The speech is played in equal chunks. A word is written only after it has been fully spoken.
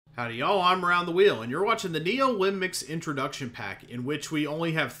Howdy y'all, I'm Round the Wheel, and you're watching the NeoLemmix introduction pack, in which we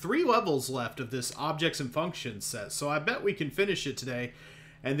only have 3 levels left of this objects and functions set, so I bet we can finish it today,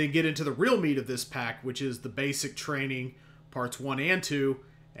 and then get into the real meat of this pack, which is the basic training, parts 1 and 2,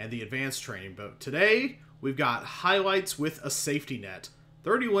 and the advanced training. But today, we've got highlights with a safety net.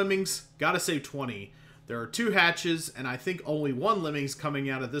 30 lemmings, gotta save 20. There are 2 hatches, and I think only 1 lemming's coming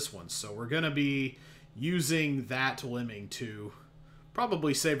out of this one, so we're gonna be using that lemming to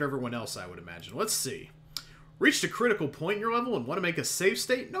probably save everyone else, I would imagine. Let's see. Reached a critical point in your level and want to make a save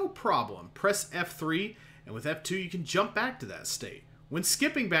state? No problem. Press F3, and with F2 you can jump back to that state. When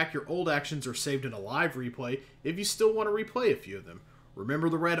skipping back, your old actions are saved in a live replay if you still want to replay a few of them. Remember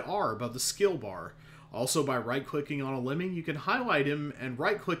the red R above the skill bar. Also, by right-clicking on a lemming, you can highlight him, and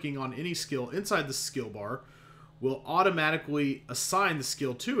right-clicking on any skill inside the skill bar will automatically assign the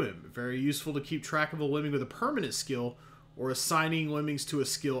skill to him. Very useful to keep track of a lemming with a permanent skill, or assigning lemmings to a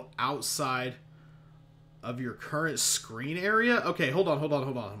skill outside of your current screen area. Okay, hold on.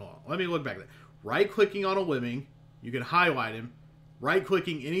 Let me look back at that. Right-clicking on a lemming, you can highlight him.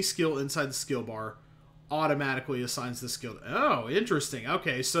 Right-clicking any skill inside the skill bar automatically assigns the skill. Oh, interesting.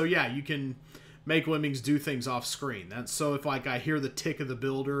 Okay, so yeah, you can make lemmings do things off screen. That's so if like I hear the tick of the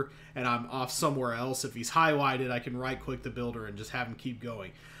builder and I'm off somewhere else, if he's highlighted, I can right-click the builder and just have him keep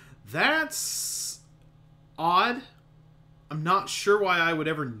going. That's odd. I'm not sure why I would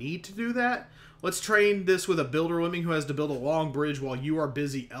ever need to do that. Let's train this with a builder lemming who has to build a long bridge while you are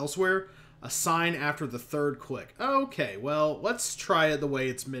busy elsewhere. Assign after the 3rd click. Okay, well, let's try it the way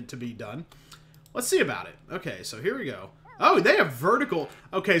it's meant to be done. Let's see about it. Okay, so here we go. Oh, they have vertical.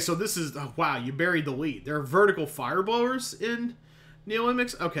 Okay, so this is... Oh, wow, you buried the lead. There are vertical fire blowers in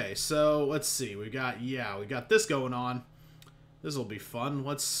NeoLemmix. Okay, so let's see. We got this going on. This will be fun.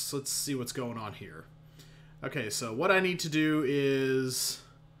 Let's see what's going on here. Okay, so what I need to do is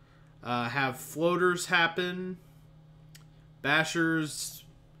have floaters happen, bashers.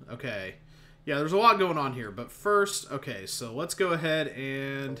 Okay, yeah, there's a lot going on here, but first, okay, so let's go ahead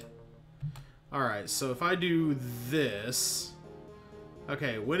and, all right, so if I do this,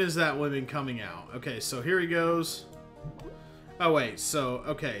 okay, when is that lemming coming out? Okay, so here he goes. Oh wait, so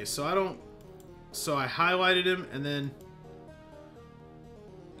okay, so I highlighted him and then,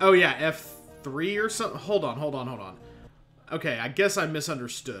 oh yeah, F3 or something. Hold on. Okay, I guess I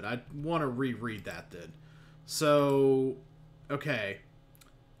misunderstood. I want to reread that then. So, okay.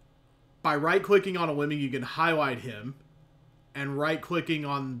 By right-clicking on a lemming, you can highlight him, and right-clicking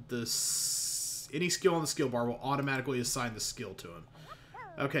on any skill on the skill bar will automatically assign the skill to him.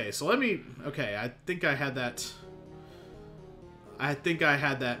 Okay, so let me... Okay, I think I had that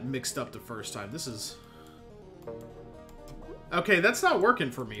mixed up the first time. This is... Okay, that's not working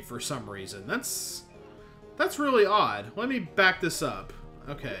for me for some reason. That's really odd. Let me back this up.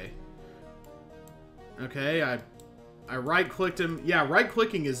 Okay. Okay, I right-clicked him. Yeah,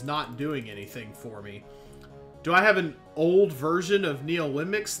 right-clicking is not doing anything for me. Do I have an old version of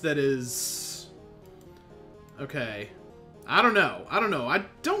NeoLemmix that is... Okay. I don't know.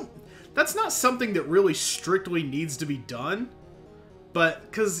 That's not something that really strictly needs to be done. But,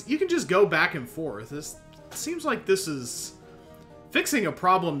 because you can just go back and forth. This seems like this is... fixing a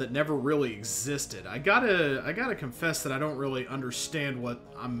problem that never really existed. I gotta confess that I don't really understand what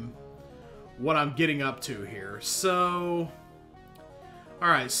I'm getting up to here. So, all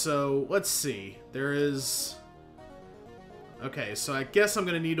right. So let's see. There is. Okay, so I guess I'm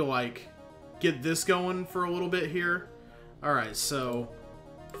gonna need to like get this going for a little bit here. All right, so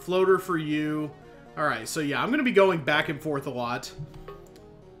floater for you. All right, so yeah, I'm gonna be going back and forth a lot.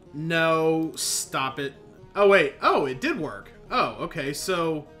 No, stop it. Oh wait. Oh, it did work. Oh, okay,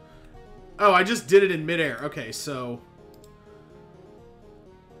 so... Oh, I just did it in midair. Okay, so...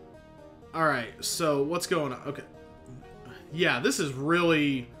 Alright, so what's going on? Okay. Yeah, this is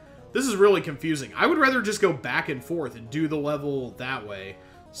really confusing. I would rather just go back and forth and do the level that way.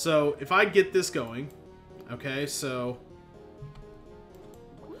 So, if I get this going... Okay, so...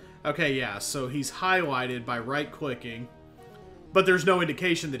 Okay, yeah, so he's highlighted by right-clicking. But there's no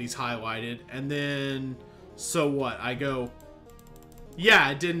indication that he's highlighted. And then... So what? I go...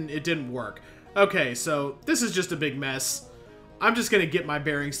 Yeah, it didn't work. Okay, so this is just a big mess. I'm just going to get my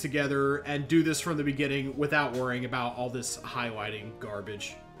bearings together and do this from the beginning without worrying about all this highlighting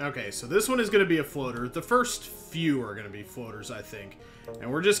garbage. Okay, so this one is going to be a floater. The first few are going to be floaters, I think. And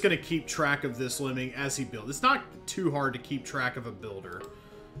we're just going to keep track of this lemming as he builds. It's not too hard to keep track of a builder.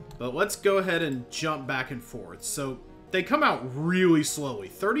 But let's go ahead and jump back and forth. So they come out really slowly.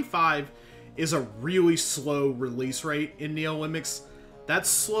 35 is a really slow release rate in NeoLemmix. That's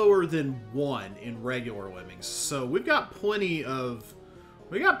slower than 1 in regular lemmings. So we've got plenty of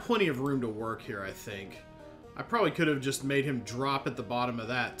We got plenty of room to work here, I think. I probably could have just made him drop at the bottom of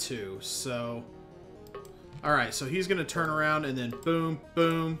that, too. So, alright, so he's going to turn around and then boom,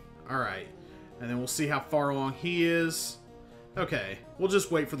 boom. Alright, and then we'll see how far along he is. Okay, we'll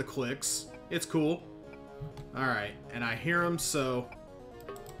just wait for the clicks. It's cool. Alright, and I hear him, so...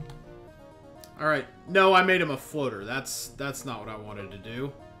 Alright, no, I made him a floater. That's not what I wanted to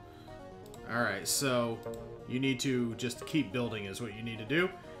do. Alright, so you need to just keep building is what you need to do.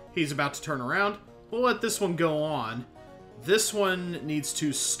 He's about to turn around. We'll let this one go on. This one needs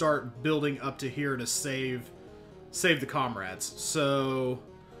to start building up to here to save the comrades. So,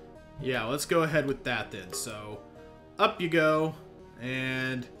 yeah, let's go ahead with that then. So, up you go,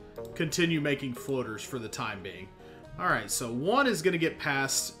 and continue making floaters for the time being. Alright, so one is going to get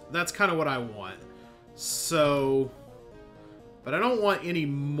past. That's kind of what I want. So... But I don't want any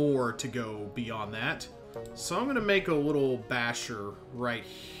more to go beyond that. So I'm going to make a little basher right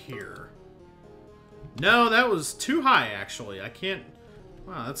here. No, that was too high, actually. I can't...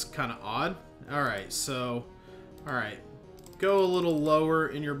 Wow, that's kind of odd. Alright, so... Alright. Go a little lower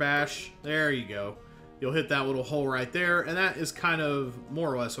in your bash. There you go. You'll hit that little hole right there. And that is kind of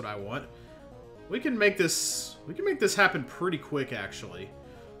more or less what I want. We can make this... We can make this happen pretty quick, actually.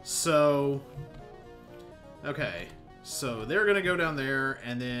 So... Okay. So they're going to go down there,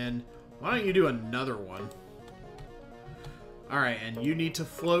 and then why don't you do another one? Alright, and you need to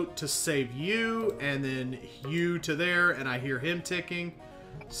float to save you, and then you to there, and I hear him ticking.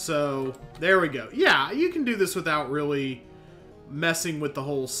 So, there we go. Yeah, you can do this without really messing with the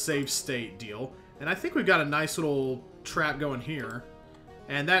whole save state deal. And I think we've got a nice little trap going here,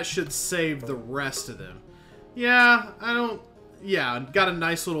 and that should save the rest of them. Yeah, yeah, got a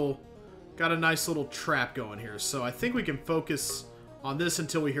nice little trap going here. So I think we can focus on this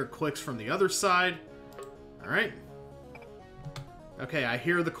until we hear clicks from the other side. Alright. Okay, I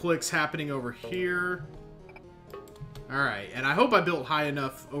hear the clicks happening over here. Alright, and I hope I built high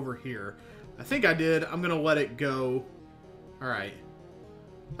enough over here. I think I did. I'm going to let it go. Alright.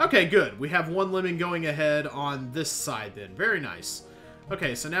 Okay, good. We have one lemming going ahead on this side then. Very nice.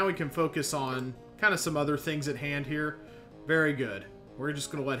 Okay, so now we can focus on kind of some other things at hand here. Very good. We're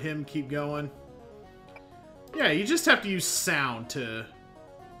just going to let him keep going. Yeah, you just have to use sound to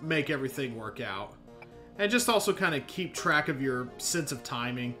make everything work out. And just also kind of keep track of your sense of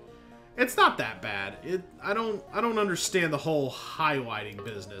timing. It's not that bad. I don't understand the whole highlighting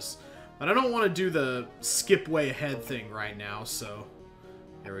business. But I don't want to do the skip way ahead thing right now, so...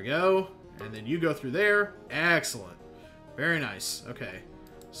 There we go. And then you go through there. Excellent. Very nice. Okay.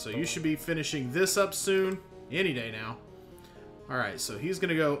 So you should be finishing this up soon. Any day now. Alright, so he's going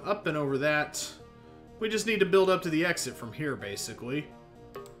to go up and over that. We just need to build up to the exit from here, basically.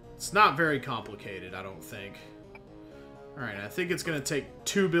 It's not very complicated, I don't think. Alright, I think it's going to take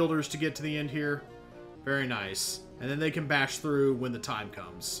 2 builders to get to the end here. Very nice. And then they can bash through when the time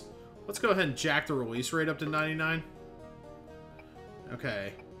comes. Let's go ahead and jack the release rate up to 99.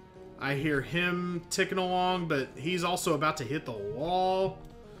 Okay. I hear him ticking along, but he's also about to hit the wall.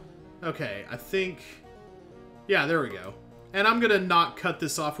 Okay, I think... Yeah, there we go. And I'm going to not cut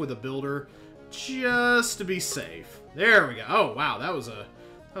this off with a builder, just to be safe. There we go. Oh, wow, that was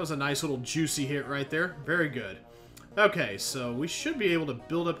a nice little juicy hit right there. Very good. Okay, so we should be able to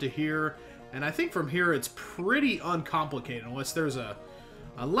build up to here, and I think from here it's pretty uncomplicated, unless there's a...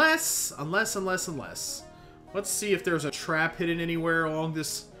 Unless. Let's see if there's a trap hidden anywhere along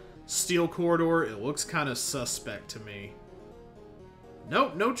this steel corridor. It looks kind of suspect to me.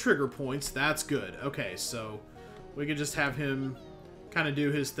 Nope, no trigger points. That's good. Okay, so we can just have him kind of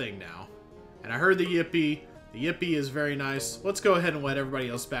do his thing now. And I heard the yippee. The yippee is very nice. Let's go ahead and let everybody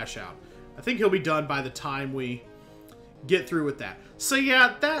else bash out. I think he'll be done by the time we get through with that. So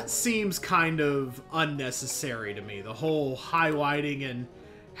yeah, that seems kind of unnecessary to me. The whole highlighting and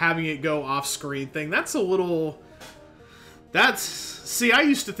having it go off screen thing. That's a little... See, I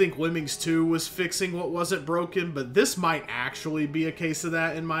used to think Lemmings 2 was fixing what wasn't broken, but this might actually be a case of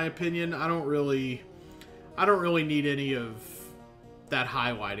that, in my opinion. I don't really need any of that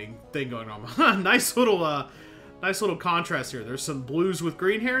highlighting thing going on. Nice little contrast here. There's some blues with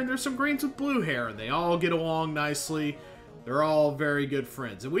green hair, and there's some greens with blue hair, and they all get along nicely. They're all very good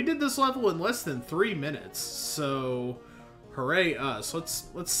friends. And we did this level in less than 3 minutes, so hooray us.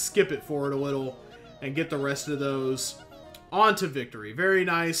 Let's skip it forward a little and get the rest of those on to victory. Very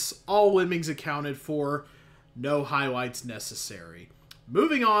nice. All lemmings accounted for. No highlights necessary.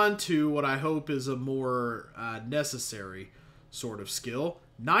 Moving on to what I hope is a more necessary sort of skill.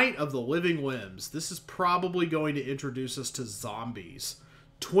 Night of the Living Lems. This is probably going to introduce us to zombies.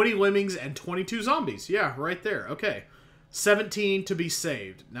 20 lemmings and 22 zombies. Yeah, right there. Okay. 17 to be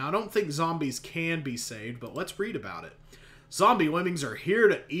saved. Now, I don't think zombies can be saved, but let's read about it. Zombie lemmings are here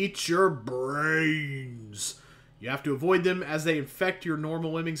to eat your brains. You have to avoid them as they infect your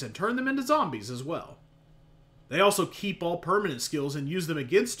normal lemmings and turn them into zombies as well. They also keep all permanent skills and use them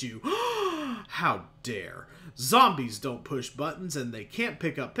against you. How dare. Zombies don't push buttons and they can't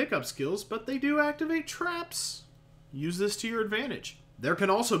pick up pickup skills, but they do activate traps. Use this to your advantage. There can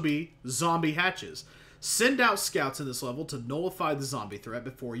also be zombie hatches. Send out scouts in this level to nullify the zombie threat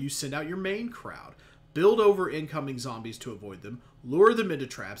before you send out your main crowd. Build over incoming zombies to avoid them, lure them into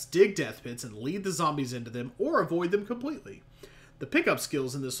traps, dig death pits, and lead the zombies into them or avoid them completely. The pickup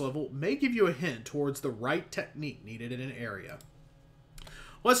skills in this level may give you a hint towards the right technique needed in an area.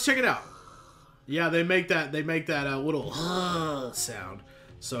 Let's check it out. Yeah, they make that little sound.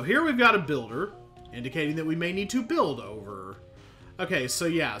 So here we've got a builder, indicating that we may need to build over. Okay, so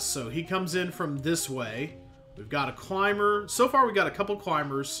yeah, so he comes in from this way. We've got a climber. So far we've got a couple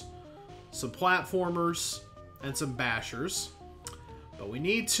climbers, some platformers, and some bashers. But we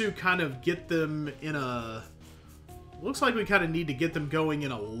need to kind of get them in a... Looks like we kind of need to get them going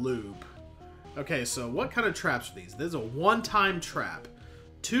in a loop. Okay, so what kind of traps are these? This is a one-time trap.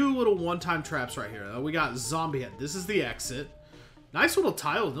 Two little one-time traps right here. We got zombie head. This is the exit. Nice little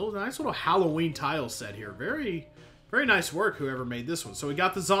tile. Nice little Halloween tile set here. Very, very nice work, whoever made this one. So we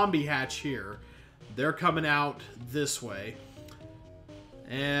got the zombie hatch here. They're coming out this way.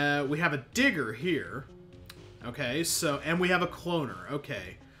 And we have a digger here. Okay, so, and we have a cloner.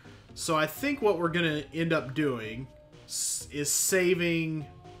 Okay. So I think what we're going to end up doing is saving...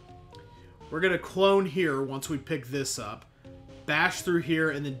 We're going to clone here once we pick this up. Bash through here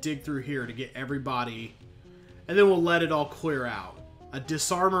and then dig through here to get everybody. And then we'll let it all clear out. A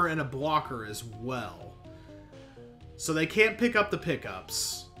disarmer and a blocker as well. So they can't pick up the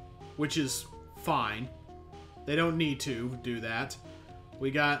pickups, which is fine. They don't need to do that.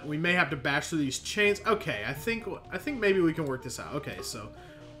 We may have to bash through these chains. Okay, I think maybe we can work this out. Okay, so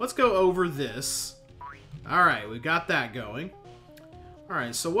let's go over this. All right, we've got that going. All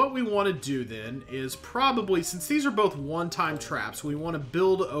right, so what we want to do then is probably, since these are both one-time traps, we want to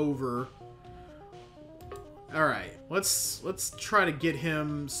build over. All right, let's try to get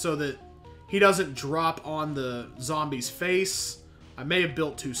him so that he doesn't drop on the zombie's face. I may have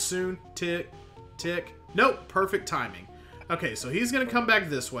built too soon. Tick, tick. Nope, perfect timing. Okay, so he's going to come back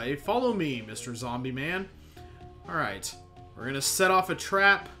this way. Follow me, Mr. Zombie Man. All right, we're going to set off a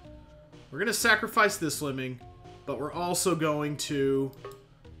trap. We're going to sacrifice this lemming, but we're also going to...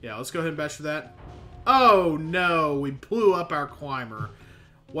 Yeah, let's go ahead and bash for that. Oh, no, we blew up our climber.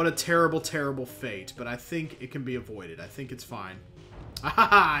 What a terrible, terrible fate, but I think it can be avoided. I think it's fine.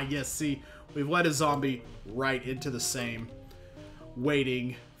 Ah, yes, see, we've led a zombie right into the same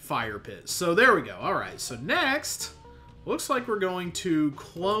waiting fire pit. So there we go. All right, so next, looks like we're going to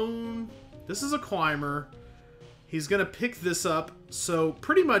clone. This is a climber. He's going to pick this up. So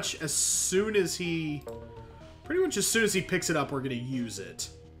pretty much as soon as he picks it up, we're going to use it.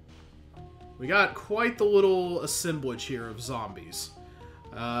 We got quite the little assemblage here of zombies.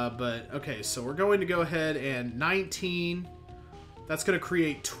 But, okay, so we're going to go ahead and 19. That's going to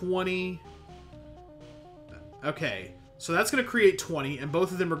create 20. Okay, so that's going to create 20, and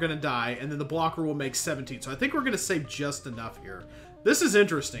both of them are going to die, and then the blocker will make 17. So I think we're going to save just enough here. This is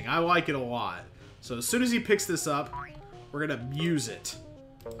interesting. I like it a lot. So as soon as he picks this up, we're going to use it.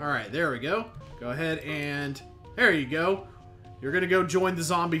 All right, there we go. Go ahead and... There you go. You're going to go join the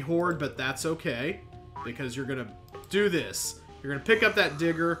zombie horde, but that's okay, because you're going to do this. You're going to pick up that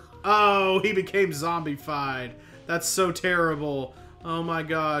digger. Oh, he became zombified. That's so terrible. Oh my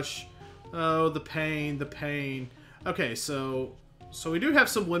gosh. Oh, the pain, the pain. Okay, so we do have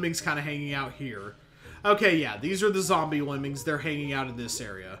some lemmings kind of hanging out here. Okay, yeah, these are the zombie lemmings. They're hanging out in this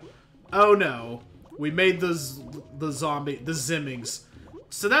area. Oh no. We made the zimmings.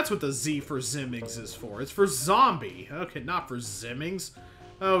 So that's what the Z for zimmings is for. It's for zombie. Okay, not for zimmings.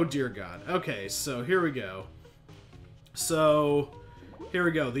 Oh dear God. Okay, so here we go. So, here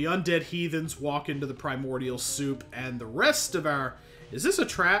we go. The undead heathens walk into the primordial soup, and the rest of our... Is this a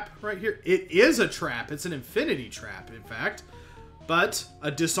trap right here? It is a trap. It's an infinity trap, in fact. But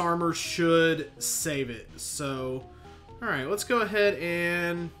a disarmer should save it. So, alright, let's go ahead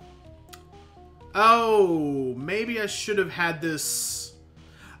and... Oh, maybe I should have had this...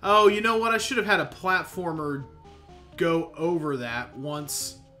 Oh, you know what? I should have had a platformer go over that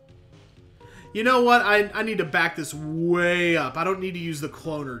once... You know what? I need to back this way up. I don't need to use the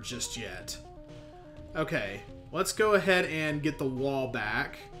cloner just yet. Okay. Let's go ahead and get the wall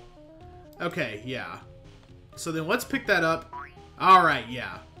back. Okay, yeah. So then let's pick that up. Alright,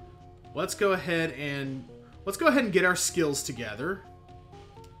 yeah. Let's go ahead and... Let's go ahead and get our skills together.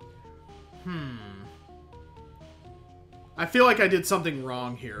 I feel like I did something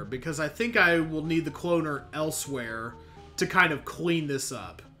wrong here, because I think I will need the cloner elsewhere to kind of clean this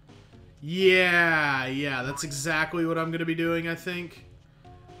up. Yeah, that's exactly what I'm going to be doing, I think.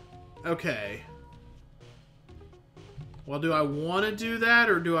 Okay. Well, do I want to do that,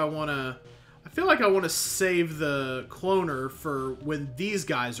 or do I want to... I feel like I want to save the cloner for when these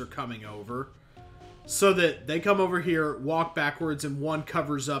guys are coming over, so that they come over here, walk backwards, and one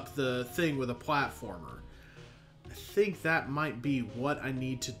covers up the thing with a platformer. I think that might be what I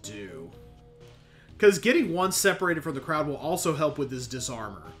need to do. Because getting one separated from the crowd will also help with this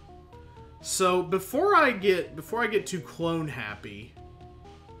disarmor. So before I get too clone happy,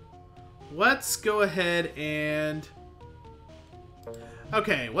 let's go ahead and...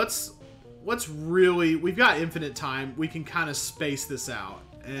 Okay, let's really... We've got infinite time. We can kind of space this out,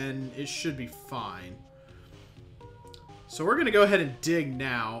 and it should be fine. So we're going to go ahead and dig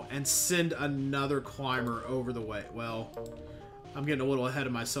now and send another climber over the way. Well, I'm getting a little ahead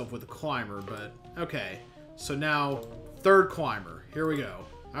of myself with the climber, but okay. So now, third climber. Here we go.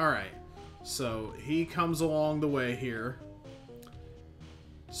 Alright. So he comes along the way here.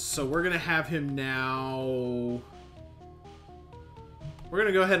 So we're going to have him now... We're going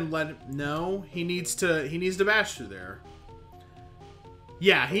to go ahead and let him... No, he needs to bash through there.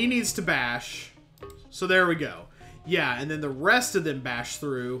 Yeah, he needs to bash. So there we go. Yeah, and then the rest of them bash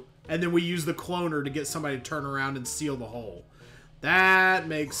through, and then we use the cloner to get somebody to turn around and seal the hole. That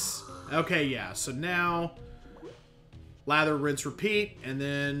makes... Okay, yeah, so now... Lather, rinse, repeat, and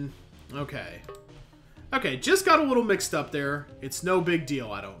then... Okay. Okay, just got a little mixed up there. It's no big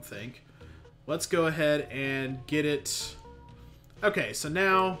deal, I don't think. Let's go ahead and get it... Okay, so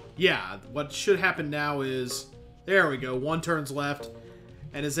now... Yeah, what should happen now is... There we go, one turns left,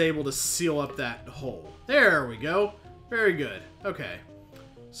 and is able to seal up that hole. There we go. Very good. Okay.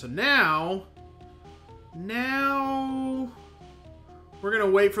 So now... We're going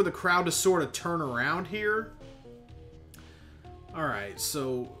to wait for the crowd to sort of turn around here. Alright,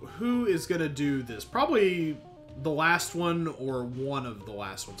 so who is going to do this? Probably the last one or one of the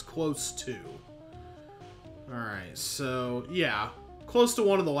last ones. Close to. Alright, so yeah. Close to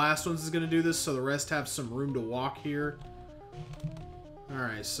one of the last ones is going to do this, so the rest have some room to walk here.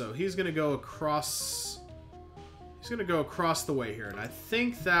 Alright, so he's going to go across... He's going to go across the way here, and I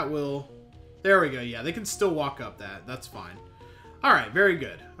think that will... There we go, yeah, they can still walk up that. That's fine. Alright, very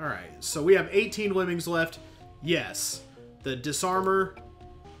good. Alright, so we have 18 lemmings left. Yes. The disarmor.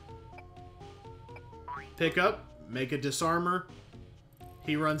 Pick up. Make a disarmor.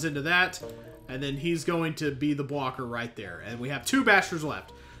 He runs into that, and then he's going to be the blocker right there. And we have 2 bashers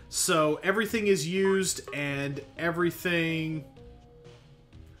left. So everything is used, and everything...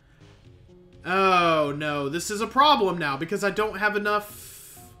 Oh, no. This is a problem now, because I don't have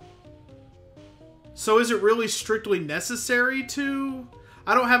enough... So is it really strictly necessary to...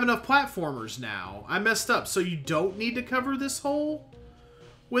 I don't have enough platformers now. I messed up. So you don't need to cover this hole?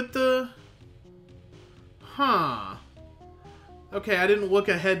 With the... Huh. Okay, I didn't look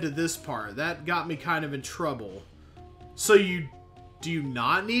ahead to this part. That got me kind of in trouble. So do you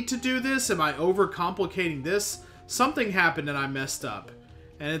not need to do this? Am I overcomplicating this? Something happened and I messed up.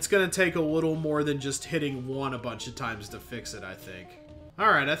 And it's going to take a little more than just hitting one a bunch of times to fix it, I think.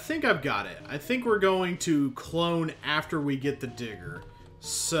 Alright, I think I've got it. I think we're going to clone after we get the digger.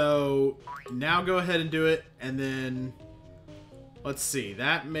 So, now go ahead and do it, and then... Let's see,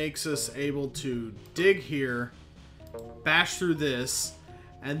 that makes us able to dig here, bash through this,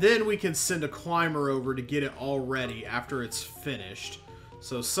 and then we can send a climber over to get it all ready after it's finished.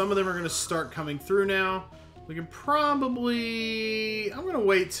 So some of them are going to start coming through now. We can probably... I'm going to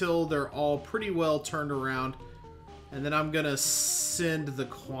wait till they're all pretty well turned around. And then I'm going to send the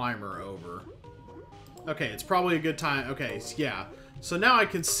climber over. Okay, it's probably a good time. Okay, yeah. So now I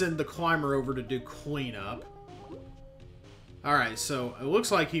can send the climber over to do cleanup. Alright, so it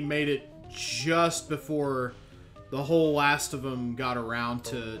looks like he made it just before the whole last of them got around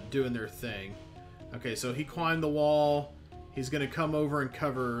to doing their thing. Okay, so he climbed the wall. He's going to come over and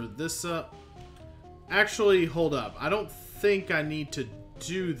cover this up. Actually, hold up. I don't think I need to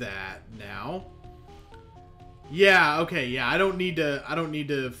do that now. Yeah, okay, yeah. I don't need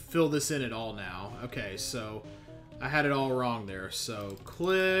to fill this in at all now. Okay, so I had it all wrong there. So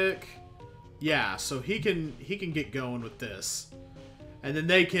click. Yeah, so he can get going with this. And then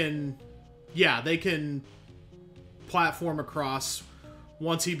they can platform across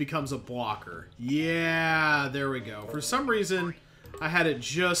once he becomes a blocker. Yeah, there we go. For some reason, I had it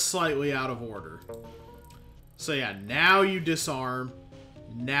just slightly out of order. So yeah, now you disarm.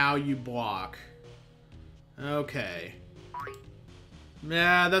 Now you block. Okay.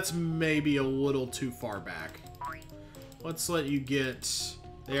 Nah, that's maybe a little too far back. Let's let you get...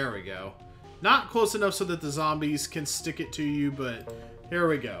 There we go. Not close enough so that the zombies can stick it to you, but here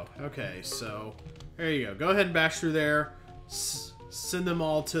we go. Okay, so there you go. Go ahead and bash through there. Send them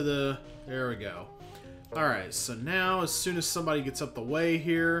all to the... There we go. Alright, so now as soon as somebody gets up the way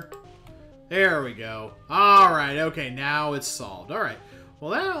here... There we go. Alright, okay, now it's solved. Alright,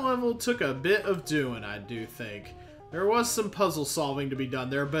 well that level took a bit of doing, I do think. There was some puzzle solving to be done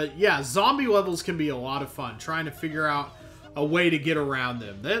there, but yeah, zombie levels can be a lot of fun, trying to figure out a way to get around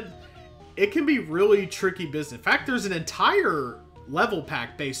them. It can be really tricky business. In fact, there's an entire level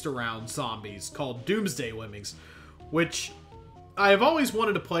pack based around zombies called Doomsday Lemmings, which I have always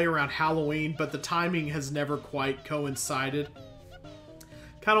wanted to play around Halloween, but the timing has never quite coincided.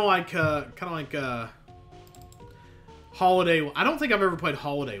 Kind of like Holiday. I don't think I've ever played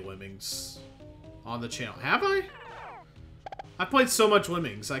Holiday Lemmings on the channel. Have I? I played so much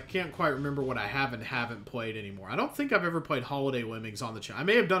Lemmings, I can't quite remember what I have and haven't played anymore. I don't think I've ever played Holiday Lemmings on the channel. I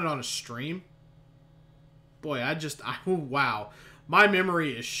may have done it on a stream. Boy, wow. My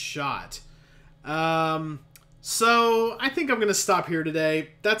memory is shot. So, I think I'm going to stop here today.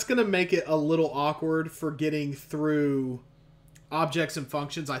 That's going to make it a little awkward for getting through objects and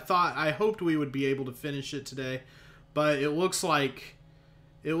functions. I hoped we would be able to finish it today, but it looks like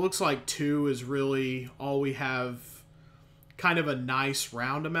 2 is really all we have kind of a nice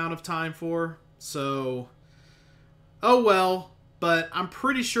round amount of time for. So, oh well, but I'm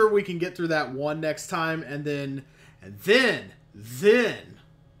pretty sure we can get through that 1 next time, and then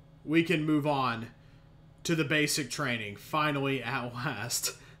we can move on to the basic training. Finally, at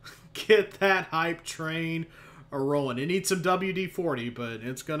last. Get that hype train a rolling. It needs some WD-40, but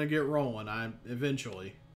it's gonna get rolling eventually.